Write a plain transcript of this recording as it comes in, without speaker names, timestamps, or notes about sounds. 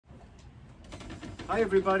Hi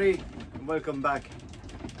everybody, and welcome back.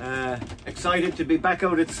 Excited to be back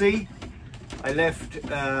out at sea. I left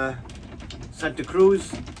Santa Cruz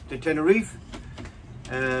to Tenerife.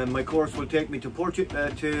 My course will take me to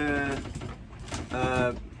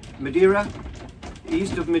Madeira,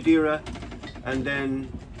 east of Madeira, and then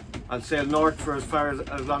I'll sail north for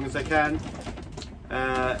as long as I can,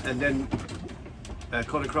 and then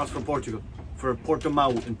cut across for Portugal, for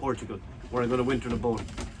Portimao in Portugal, where I'm going to winter the boat.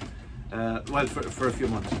 Well, for a few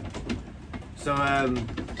months. So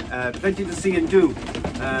plenty to see and do.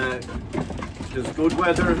 There's good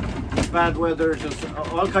weather, bad weather, just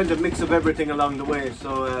all kinds of mix of everything along the way.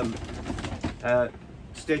 So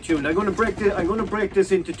stay tuned. I'm going to break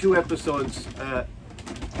this into two episodes.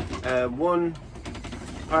 One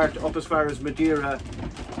part up as far as Madeira,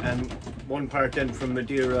 and one part then from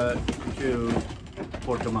Madeira to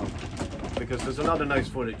Portimao, because there's a lot of nice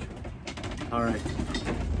footage. All right.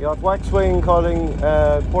 Yacht Waxwing calling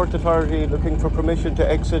Port Authority, looking for permission to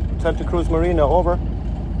exit Santa Cruz Marina. Over.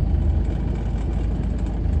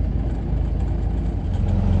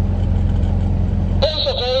 It's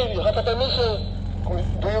okay, you have a permission.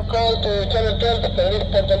 Do you call to channel 12, Tenerife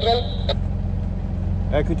Port Control?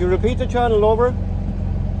 Could you repeat the channel? Over.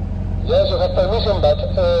 Yes, you have permission, but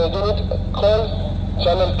you need to call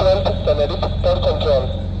channel 12, Tenerife Port Control.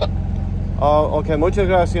 Oh, okay. Muchas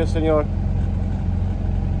gracias, señor.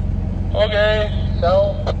 Okay,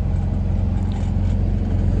 so.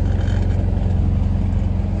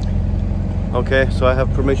 Okay, so I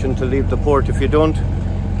have permission to leave the port. If you don't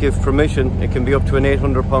give permission, it can be up to an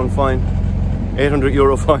 £800 fine,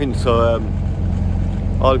 €800 fine. So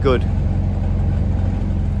all good.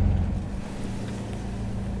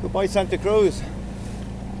 Goodbye, Santa Cruz.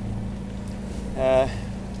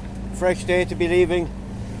 Fresh day to be leaving,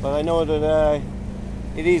 but I know that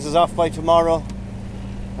it eases off by tomorrow.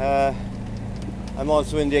 I'm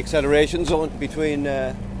also in the acceleration zone between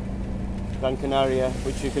Gran Canaria,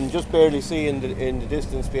 which you can just barely see in the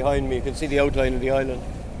distance behind me. You can see the outline of the island.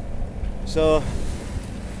 So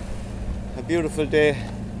a beautiful day,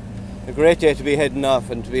 a great day to be heading off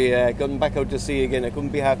and to be getting back out to sea again. I couldn't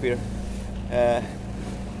be happier.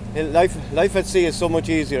 Life at sea is so much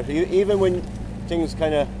easier, even when things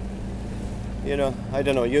kind of, you know, I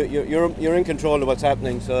don't know, you're in control of what's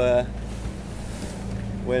happening. So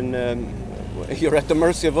when you're at the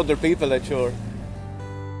mercy of other people at shore.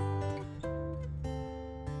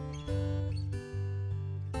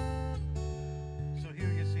 So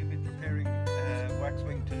here you see me preparing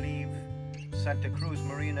Waxwing to leave Santa Cruz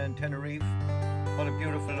Marina in Tenerife. What a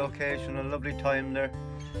beautiful location, a lovely time there.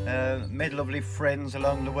 Made lovely friends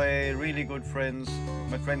along the way, really good friends.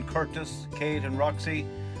 My friend Curtis, Kate and Roxy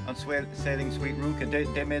on Sailing Sweet Rook, and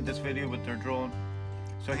they made this video with their drone.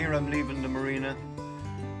 So here I'm leaving the marina.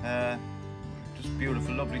 Just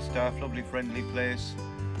beautiful, lovely staff, lovely friendly place.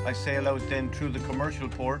 I sail out then through the commercial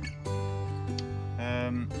port,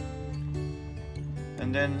 and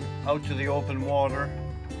then out to the open water,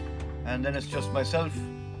 and then it's just myself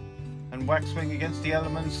and Waxwing against the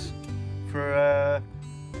elements for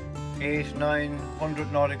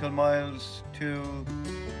 800-900 nautical miles to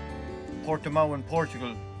Portimao in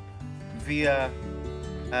Portugal via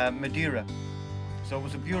Madeira. So it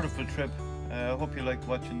was a beautiful trip. I hope you liked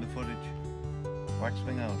watching the footage.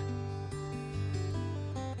 Waxwing out.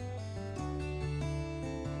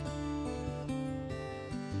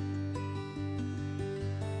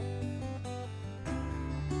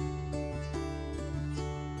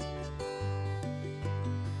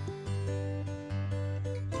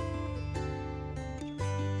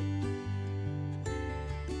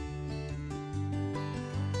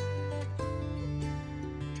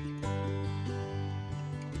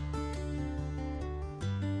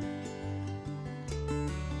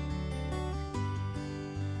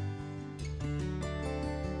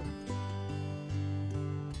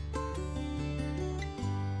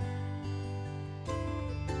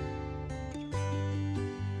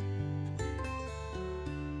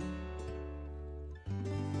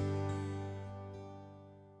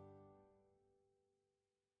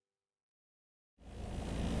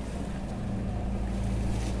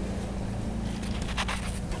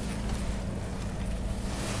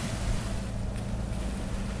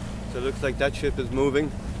 So it looks like that ship is moving,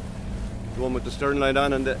 the one with the stern light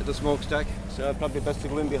on and the smokestack, so probably best to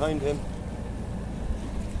go in behind him.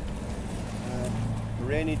 A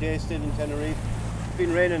rainy day still in Tenerife. It's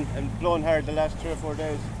been raining and blowing hard the last 3 or 4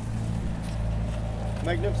 days.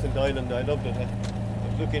 Magnificent island, I loved it. I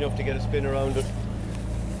was lucky enough to get a spin around it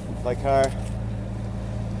by car.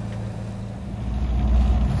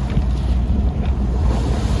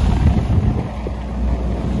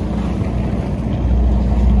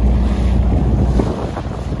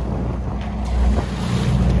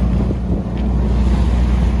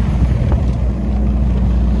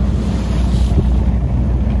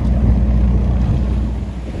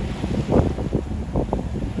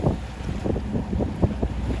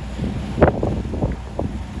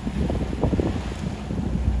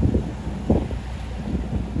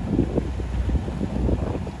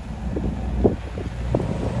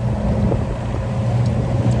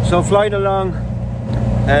 So flying along,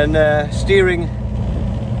 and steering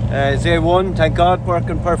is A1, thank God,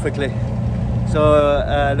 working perfectly.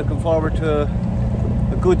 So looking forward to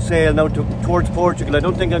a good sail now towards Portugal. I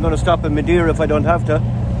don't think I'm going to stop in Madeira if I don't have to,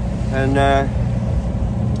 and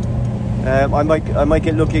I might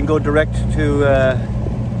get lucky and go direct to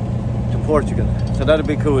Portugal. So that'll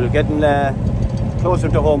be cool. Getting closer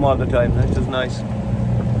to home all the time. That's just nice.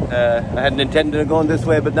 I hadn't intended on going this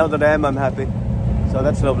way, but now that I am, I'm happy. So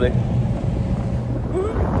that's lovely.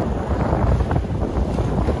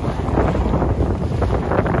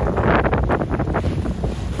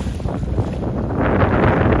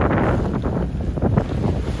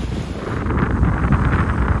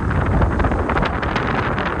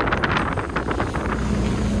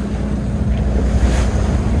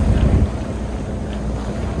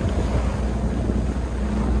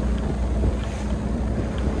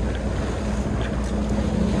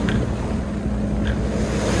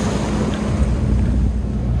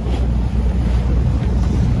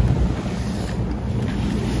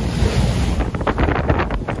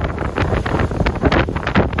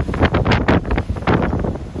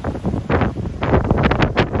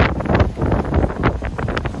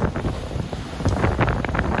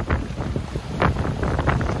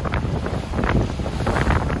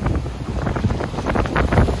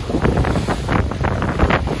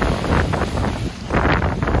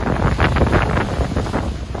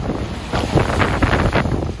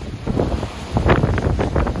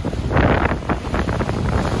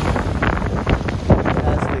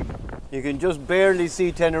 You can just barely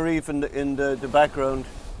see Tenerife in the background.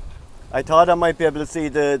 I thought I might be able to see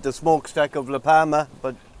the smokestack of La Palma,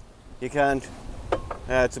 but you can't.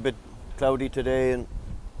 It's a bit cloudy today, and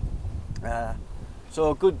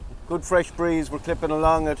so good fresh breeze. We're clipping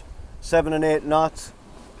along at 7 and 8 knots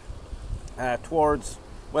towards,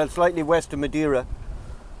 well, slightly west of Madeira.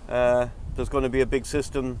 There's going to be a big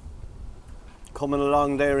system coming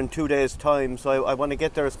along there in 2 days' time, so I want to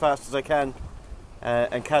get there as fast as I can.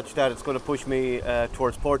 And catch that. It's going to push me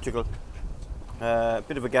towards Portugal. A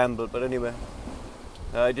bit of a gamble, but anyway.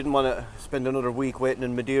 I didn't want to spend another week waiting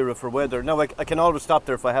in Madeira for weather. No, I can always stop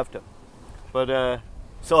there if I have to. But,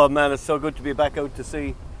 so man, it's so good to be back out to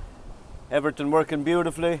sea. Everything working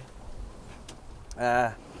beautifully.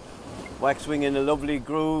 Waxwing in a lovely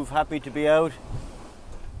groove, happy to be out.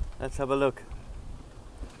 Let's have a look.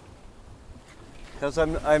 Because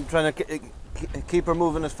I'm trying to keep her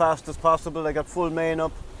moving as fast as possible. I got full main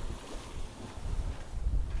up.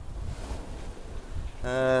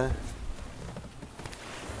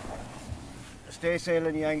 Stay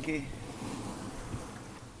sailing, Yankee.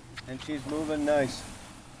 And she's moving nice.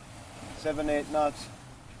 7, 8 knots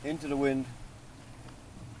into the wind.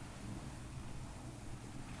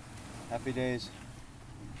 Happy days.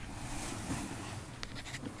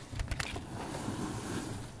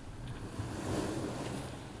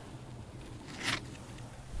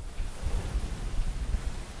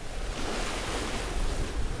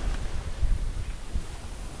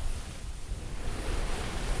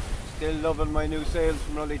 Still loving my new sails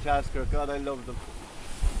from Rully Tasker. God, I love them.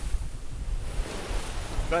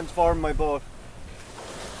 Transformed my boat.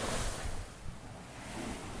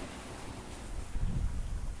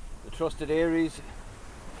 The trusted Aries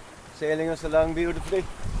sailing us along beautifully.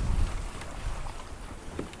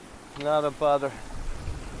 Not a bother.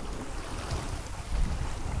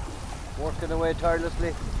 Working away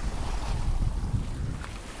tirelessly.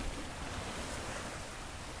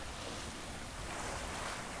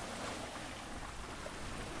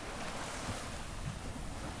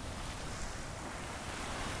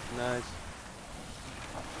 Nice.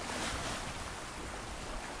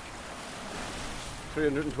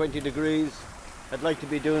 $320 degrees. I'd like to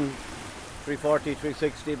be doing 340,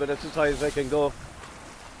 360, but that's as high as I can go.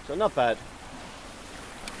 So not bad.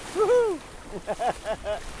 Woohoo!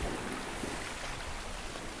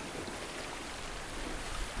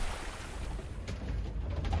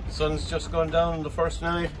 Sun's just gone down on the first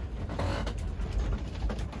night.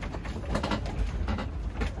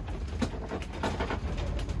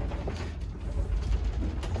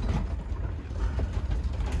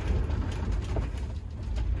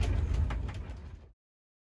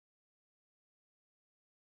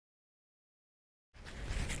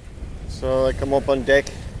 So I come up on deck.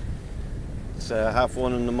 It's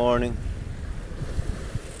 1:30 in the morning,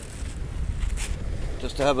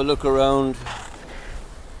 just to have a look around,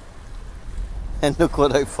 and look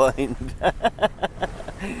what I find.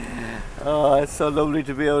 Oh, it's so lovely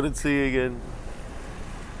to be out at sea again.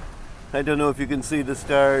 I don't know if you can see the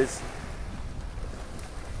stars.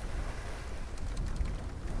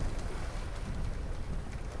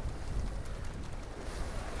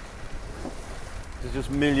 There's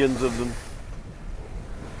just millions of them.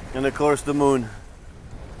 And of course the moon.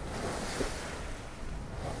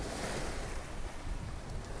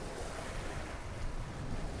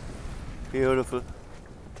 Beautiful.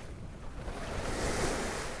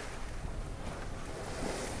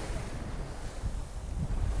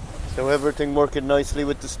 So everything working nicely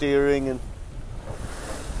with the steering, and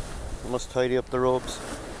I must tidy up the ropes.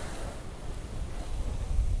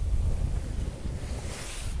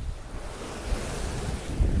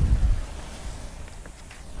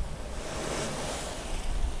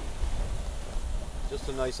 Just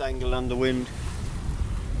a nice angle on the wind.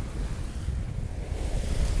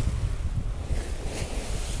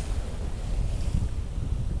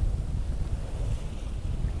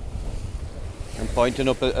 I'm pointing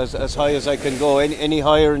up as high as I can go. Any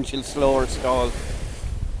higher and she'll slow or stall.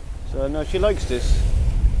 So no, she likes this.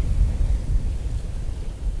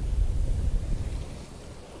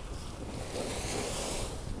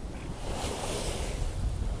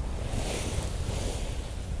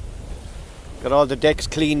 Got all the decks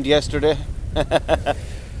cleaned yesterday.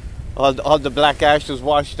 all the black ash was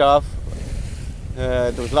washed off.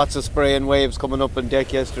 There was lots of spray and waves coming up on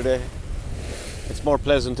deck yesterday. It's more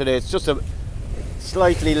pleasant today. It's just a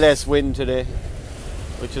slightly less wind today,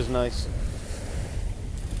 which is nice.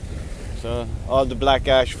 So all the black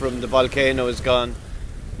ash from the volcano is gone.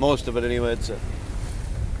 Most of it anyway.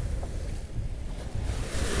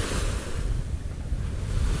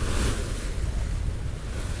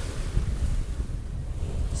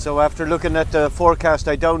 So after looking at the forecast,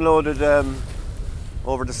 I downloaded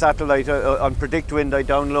over the satellite on PredictWind. I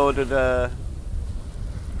downloaded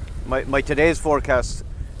my today's forecast.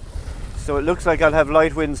 So it looks like I'll have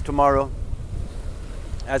light winds tomorrow,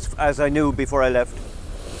 as I knew before I left.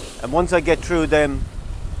 And once I get through them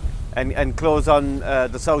and close on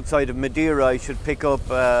the south side of Madeira, I should pick up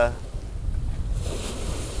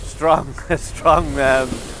strong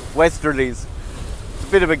westerlies. It's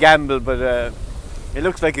a bit of a gamble, but it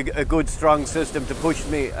looks like a good strong system to push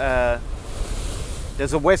me.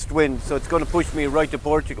 There's a west wind, so it's going to push me right to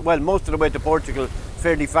Portugal. Well, most of the way to Portugal,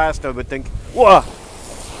 fairly fast, I would think. Whoa!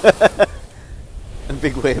 A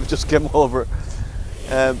big wave just came over.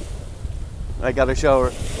 I got a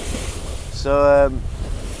shower. So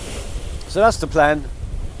that's the plan.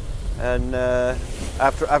 And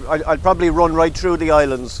after I'll probably run right through the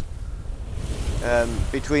islands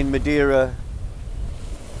between Madeira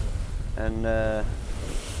and the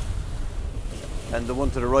one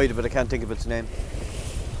to the right of it. I can't think of its name.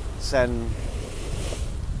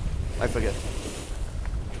 I forget.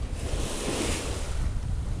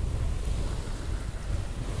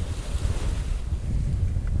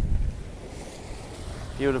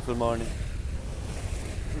 Beautiful morning.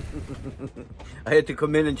 I had to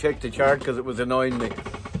come in and check the chart because it was annoying me.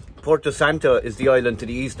 Porto Santa is the island to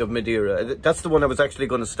the east of Madeira. That's the one I was actually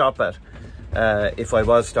going to stop at if I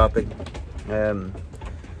was stopping.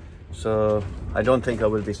 So I don't think I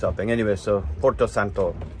will be stopping. Anyway, so Porto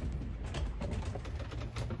Santo.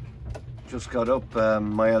 Just got up,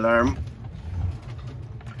 my alarm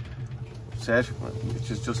set, which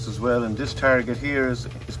is just as well. And this target here is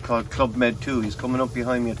called Club Med 2. He's coming up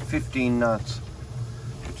behind me at 15 knots,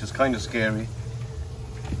 which is kind of scary.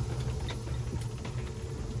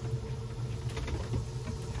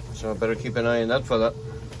 So I better keep an eye on that fella.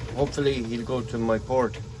 Hopefully he'll go to my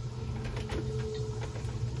port.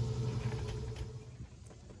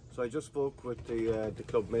 So I just spoke with the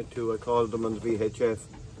Club Med 2. I called them on the VHF,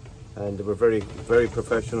 and they were very, very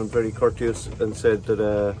professional and very courteous, and said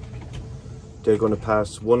that they're going to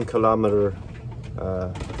pass 1 kilometer,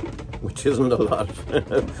 which isn't a lot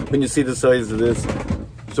when you see the size of this.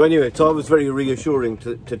 So anyway, it's always very reassuring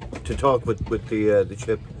to talk with the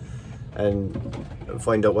ship and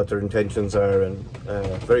find out what their intentions are, and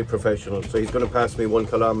very professional. So he's going to pass me 1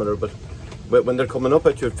 kilometer, but when they're coming up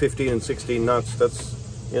at you at 15 and 16 knots, that's,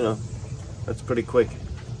 you know, that's pretty quick.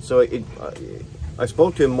 So I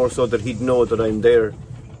spoke to him more so that he'd know that I'm there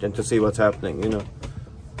than to see what's happening, you know.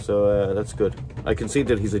 So that's good. I can see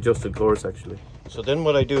that he's adjusted course actually. So then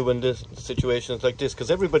what I do when this situation is like this, because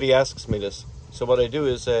everybody asks me this, so what I do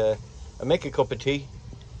is I make a cup of tea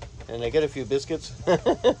and I get a few biscuits.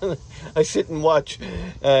 I sit and watch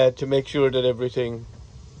to make sure that everything,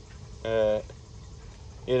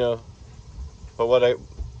 you know. But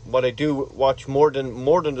what I do watch more than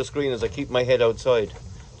the screen is I keep my head outside.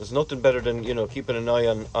 There's nothing better than, you know, keeping an eye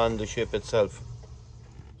on the ship itself.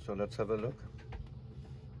 So let's have a look.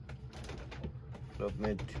 Club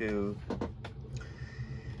Med 2.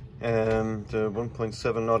 The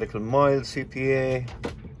 1.7 nautical miles CPA,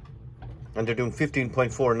 and they're doing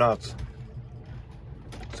 15.4 knots.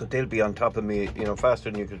 So they'll be on top of me, you know, faster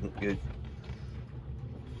than you could.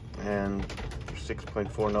 And they're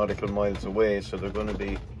 6.4 nautical miles away, so they're going to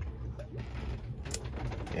be,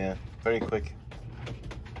 yeah, very quick.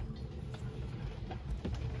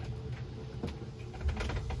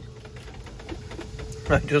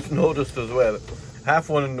 I just noticed as well,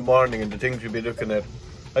 1:30 in the morning, and the things you'll be looking at.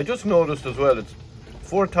 I just noticed as well, it's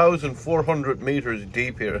 4,400 meters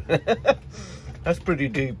deep here. That's pretty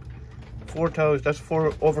deep. 4,000. That's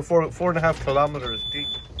over 4.5 kilometers deep.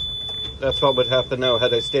 That's what would happen now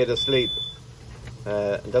had I stayed asleep.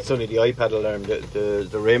 And that's only the iPad alarm. The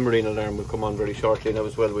Raymarine alarm will come on very shortly now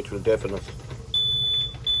as well, which will deafen us.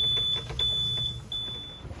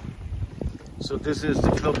 So this is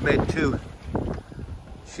the Clubmate 2.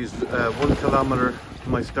 She's 1 kilometer to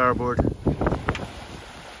my starboard.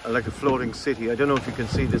 Like a floating city. I don't know if you can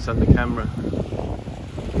see this on the camera.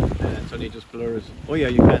 It's only just blurs. Oh yeah,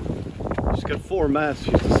 you can. She's got 4 masts.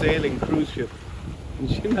 She's a sailing cruise ship. And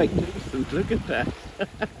she magnificent. Look at that.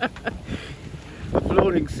 A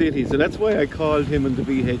floating city. So that's why I called him in the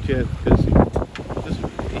VHF, because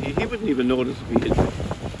he wouldn't even notice a VHF.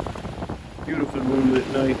 Beautiful moonlit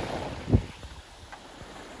night.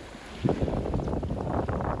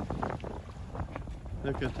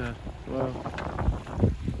 Look at that. Wow.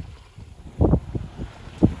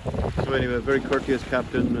 So anyway, very courteous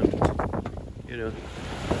captain, and you know,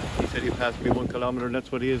 he said he passed me 1 kilometer, and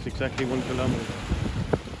that's what he is, exactly 1 kilometer.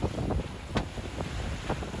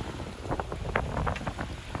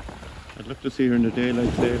 I'd love to see her in the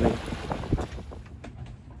daylight sailing.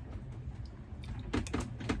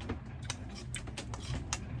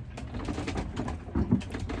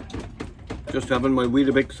 Just having my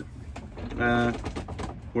Weetabix.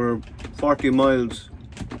 We're 40 miles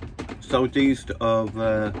southeast of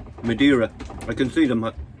Madeira. I can see them.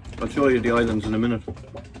 I'll show you the islands in a minute.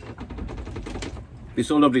 It'd be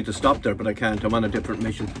so lovely to stop there, but I can't. I'm on a different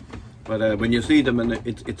mission. But when you see them, and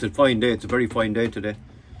it's a fine day. It's a very fine day today.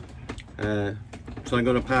 So I'm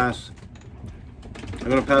going to pass. I'm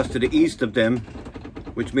going to pass to the east of them,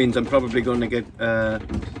 which means I'm probably going to get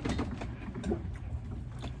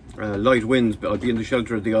light winds, but I'll be in the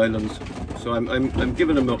shelter of the islands. So I'm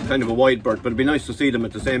giving them a kind of a wide berth, but it'd be nice to see them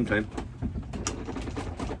at the same time.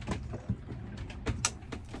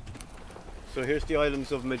 So here's the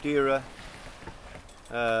islands of Madeira,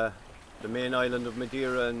 the main island of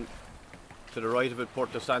Madeira, and to the right of it,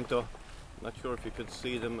 Porto Santo. Not sure if you could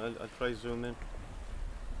see them. I'll try zoom in.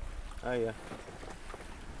 Ah yeah.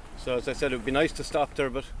 So as I said, it would be nice to stop there,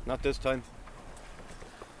 but not this time.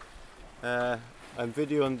 I'm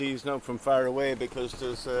videoing these now from far away because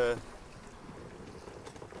there's a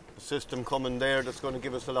system coming there that's going to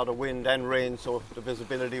give us a lot of wind and rain, so the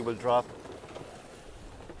visibility will drop.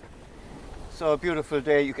 So a beautiful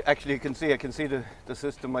day. You can see, I can see the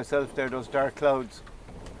system myself there, those dark clouds,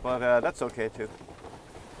 but that's okay too.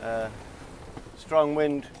 Strong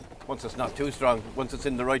wind, once it's not too strong, once it's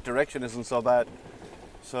in the right direction, isn't so bad.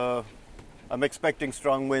 So I'm expecting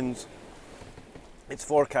strong winds. It's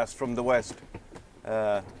forecast from the west.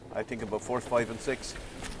 I think about force 5 and 6.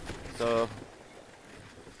 So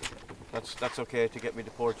that's okay to get me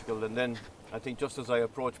to Portugal. And then I think just as I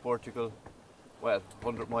approach Portugal, well,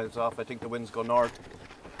 100 miles off, I think the winds go north.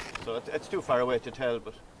 So it's too far away to tell,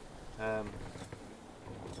 but a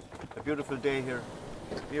beautiful day here.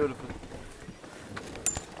 Beautiful.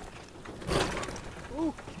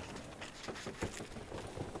 Ooh.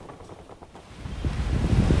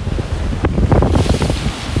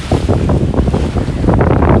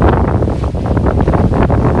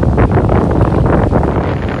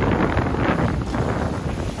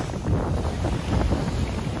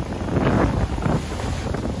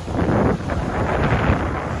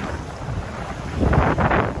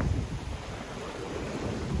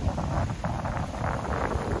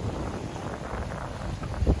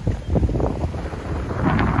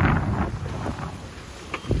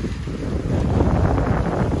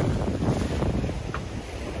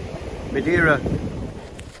 Madeira.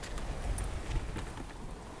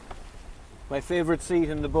 My favourite seat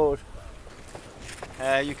in the boat.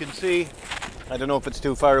 You can see, I don't know if it's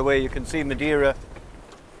too far away, you can see Madeira.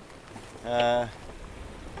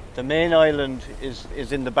 The main island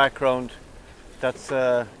is in the background. That's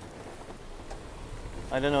I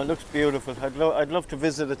don't know, it looks beautiful. I'd love to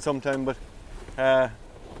visit it sometime, but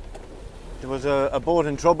there was a boat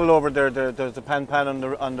in trouble over there. There's a pan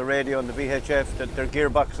on the radio on the VHF that their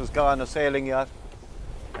gearbox was gone, a sailing yacht.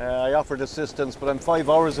 I offered assistance, but I'm 5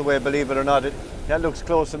 hours away, believe it or not. That looks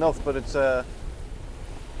close enough, but it's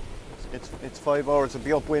 5 hours. It'll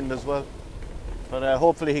be upwind as well. But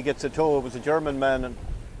hopefully he gets a tow. It was a German man,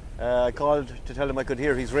 I called to tell him I could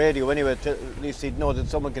hear his radio anyway, at least he'd know that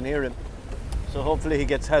someone can hear him. So hopefully he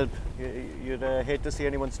gets help. You'd hate to see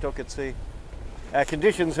anyone stuck at sea.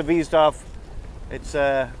 Conditions have eased off. It's,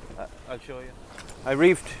 I'll show you. I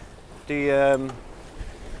reefed the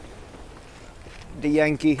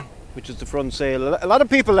Yankee, which is the front sail. A lot of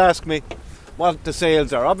people ask me what the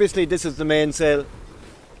sails are. Obviously this is the main sail.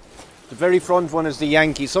 The very front one is the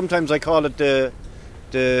Yankee. Sometimes I call it the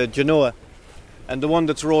Genoa. And the one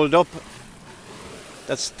that's rolled up,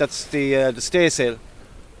 that's the staysail.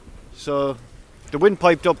 So the wind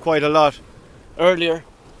piped up quite a lot earlier.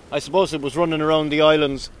 I suppose it was running around the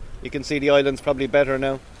islands. You can see the islands probably better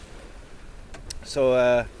now.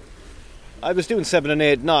 So I was doing 7 and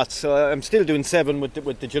 8 knots. So I'm still doing 7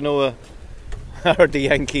 with the Genoa or the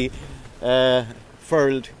Yankee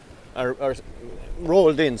furled or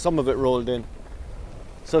rolled in. Some of it rolled in.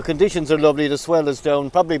 So conditions are lovely. The swell is down,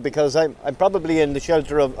 probably because I'm probably in the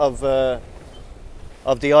shelter of the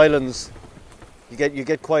islands. You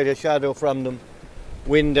get quite a shadow from them,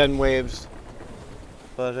 wind and waves.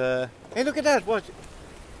 But hey, look at that! What?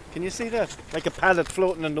 Can you see that? Like a pallet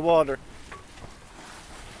floating in the water.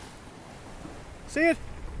 See it?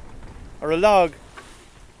 Or a log?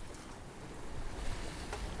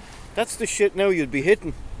 That's the shit now you'd be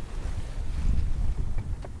hitting.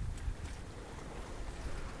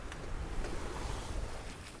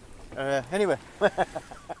 Anyway.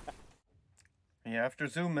 Yeah, after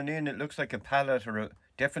zooming in, it looks like a pallet or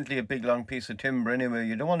definitely a big long piece of timber anyway.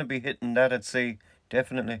 You don't want to be hitting that at sea,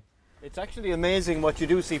 definitely. It's actually amazing what you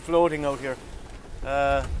do see floating out here.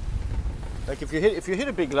 Like if you hit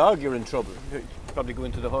a big log, you're in trouble. You'd probably go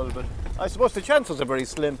into the hull, but I suppose the chances are very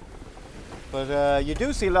slim. But you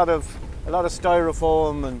do see a lot of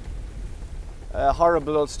styrofoam and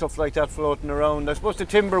horrible old stuff like that floating around. I suppose the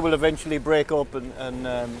timber will eventually break up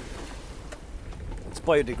and it's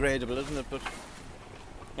biodegradable, isn't it? But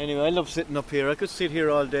anyway, I love sitting up here. I could sit here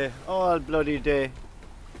all day, all bloody day.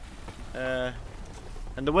 And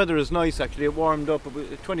the weather is nice actually. It warmed up. It was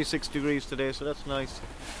 26 degrees today, so that's nice.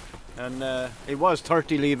 And it was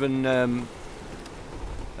 30 leaving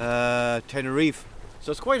Tenerife,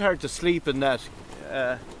 so it's quite hard to sleep in that.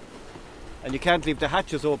 And you can't leave the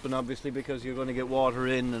hatches open obviously because you're going to get water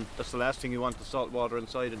in, and that's the last thing you want, the salt water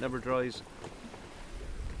inside. It never dries.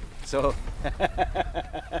 So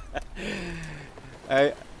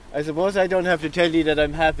I suppose I don't have to tell you that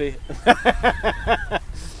I'm happy.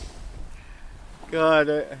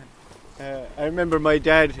 God, I remember my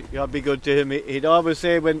dad, God be good to him, he'd always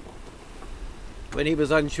say when he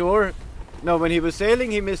was on shore, no, when he was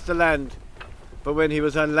sailing he missed the land, but when he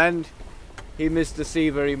was on land he missed the sea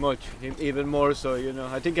very much, even more so, you know.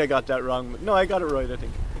 I think I got that wrong, but no, I got it right, I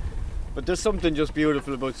think. But there's something just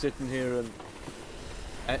beautiful about sitting here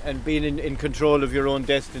and being in control of your own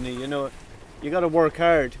destiny, you know. You got to work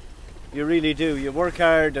hard, you really do. You work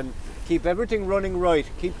hard and keep everything running right,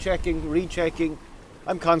 keep checking, rechecking.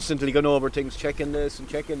 I'm constantly going over things, checking this and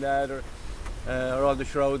checking that, or all the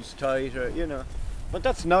shrouds tight, or you know. But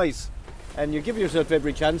that's nice, and you give yourself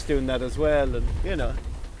every chance doing that as well, and you know.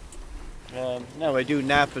 Now I do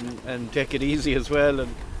nap and take it easy as well,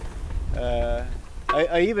 and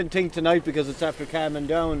I even think tonight, because it's after calming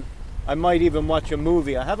down, I might even watch a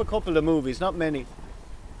movie. I have a couple of movies, not many,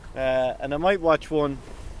 and I might watch one,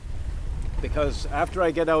 because after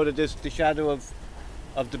I get out of the shadow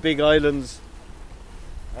of the big islands,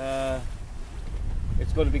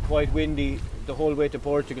 it's going to be quite windy the whole way to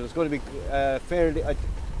Portugal. It's going to be fairly,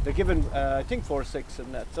 they're given I think 4-6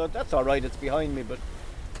 in that, so that's alright, it's behind me, but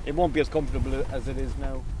it won't be as comfortable as it is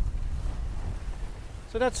now.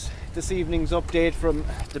 So that's this evening's update from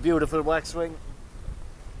the beautiful Waxwing.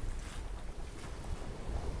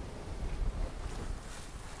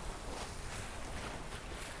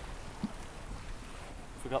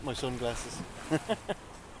 Forgot my sunglasses.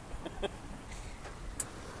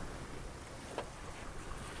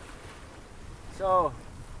 So,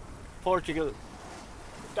 Portugal,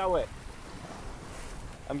 that way.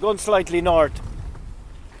 I'm going slightly north.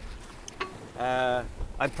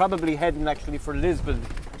 I'm probably heading actually for Lisbon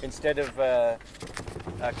instead of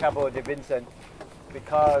Cabo de Vincent,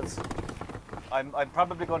 because I'm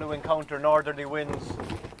probably going to encounter northerly winds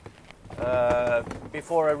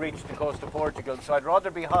before I reach the coast of Portugal. So I'd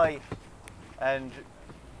rather be high and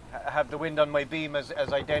have the wind on my beam as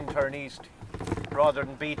I then turn east, rather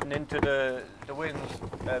than beating into the winds,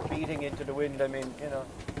 beating into the wind, I mean, you know,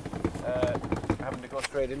 having to go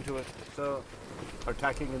straight into it, so, or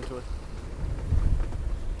tacking into it.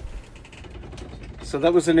 So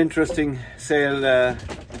that was an interesting sail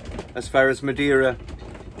as far as Madeira.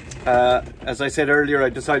 As I said earlier, I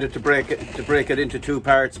decided to break it into 2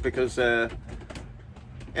 parts because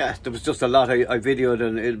yeah, there was just a lot I videoed,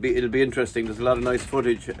 and it'll be interesting. There's a lot of nice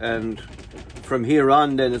footage, and from here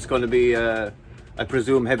on then it's going to be I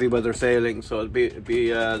presume heavy weather sailing, so it'll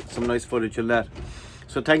be some nice footage in that.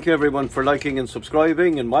 So thank you everyone for liking and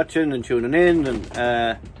subscribing and watching and tuning in,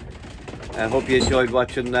 and I hope you enjoyed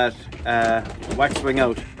watching that. Wax Swing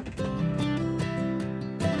out.